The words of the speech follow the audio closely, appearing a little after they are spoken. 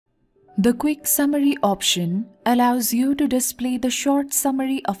The quick summary option allows you to display the short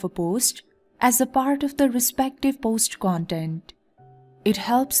summary of a post as a part of the respective post content. It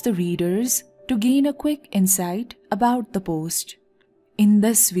helps the readers to gain a quick insight about the post. In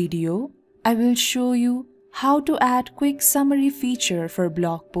this video, I will show you how to add quick summary feature for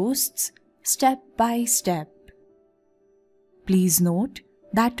blog posts step by step. Please note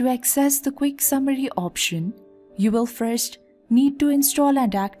that to access the quick summary option, you will first need to install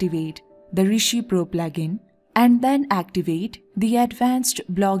and activate the Rishi Pro plugin and then activate the advanced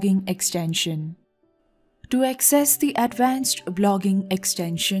blogging extension. To access the advanced blogging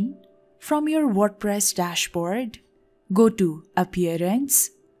extension, from your WordPress dashboard, go to Appearance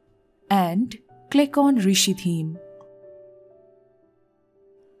and click on Rishi theme.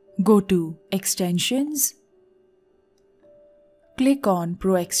 Go to Extensions. Click on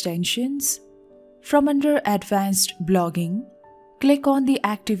Pro Extensions. From under Advanced Blogging, click on the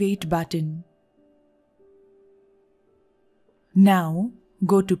Activate button. Now,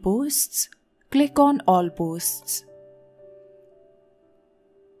 go to Posts, click on All Posts.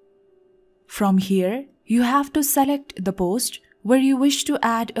 From here, you have to select the post where you wish to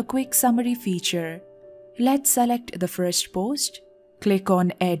add a quick summary feature. Let's select the first post, click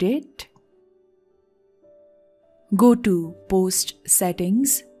on Edit. Go to Post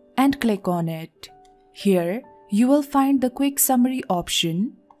Settings and click on it. Here, you will find the quick summary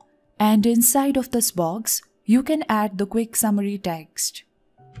option, and inside of this box, you can add the quick summary text.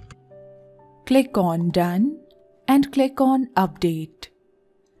 Click on Done and click on Update.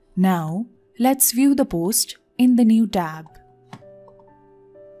 Now, let's view the post in the new tab.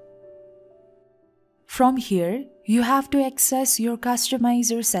 From here, you have to access your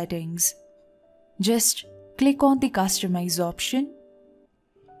customizer settings. Just click on the Customize option.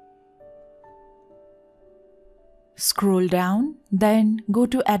 Scroll down, then go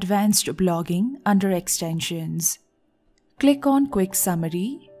to Advanced Blogging under Extensions. Click on Quick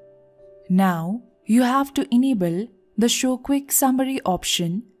Summary. Now, you have to enable the Show Quick Summary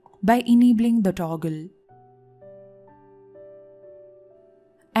option by enabling the toggle.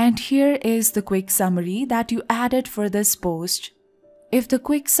 And here is the quick summary that you added for this post. If the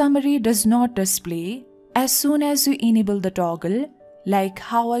quick summary does not display as soon as you enable the toggle, like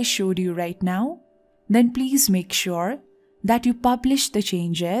how I showed you right now, then please make sure that you publish the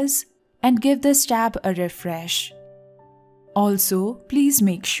changes and give this tab a refresh. Also, please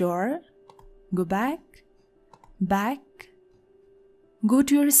make sure, go back, go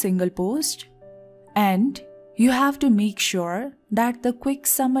to your single post, and you have to make sure that the quick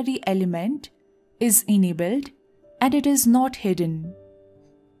summary element is enabled and it is not hidden.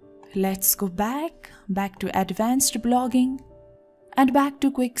 Let's go back to advanced blogging and back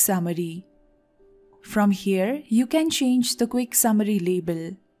to quick summary. From here, you can change the quick summary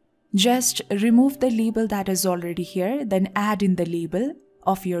label. Just remove the label that is already here, then add in the label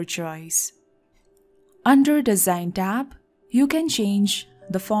of your choice. Under Design tab, you can change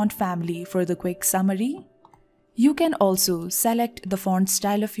the font family for the quick summary. You can also select the font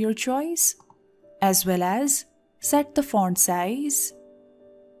style of your choice, as well as set the font size,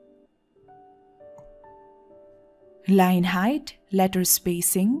 line height, letter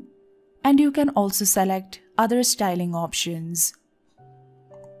spacing, and you can also select other styling options.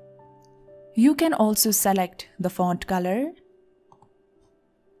 You can also select the font color,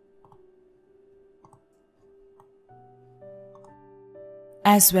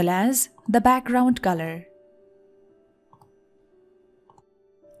 as well as the background color.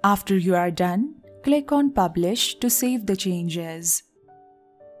 After you are done, click on Publish to save the changes.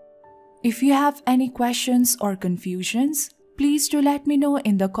 If you have any questions or confusions, please do let me know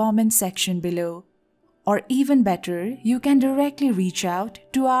in the comment section below. Or even better, you can directly reach out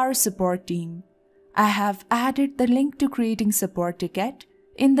to our support team. I have added the link to creating support ticket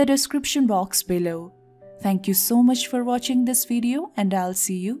in the description box below. Thank you so much for watching this video, and I'll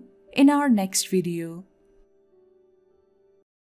see you in our next video.